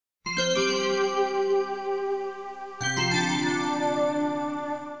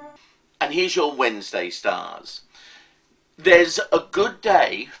And here's your Wednesday stars. There's a good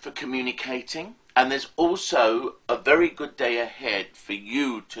day for communicating, and there's also a very good day ahead for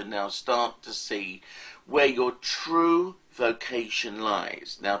you to now start to see where your true vocation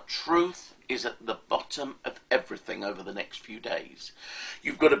lies. Now, truth is at the bottom of everything over the next few days.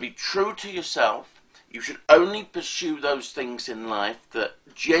 You've got to be true to yourself. You should only pursue those things in life that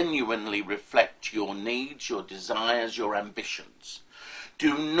genuinely reflect your needs, your desires, your ambitions.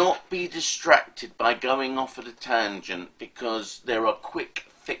 Do not be distracted by going off at a tangent because there are quick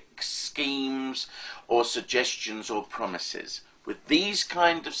fix schemes or suggestions or promises. With these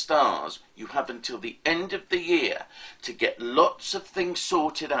kind of stars, you have until the end of the year to get lots of things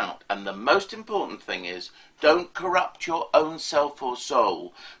sorted out. And the most important thing is, don't corrupt your own self or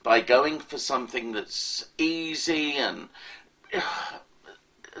soul by going for something that's easy and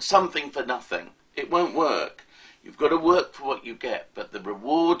something for nothing. It won't work. You've got to work for what you get, but the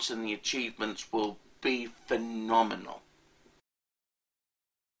rewards and the achievements will be phenomenal.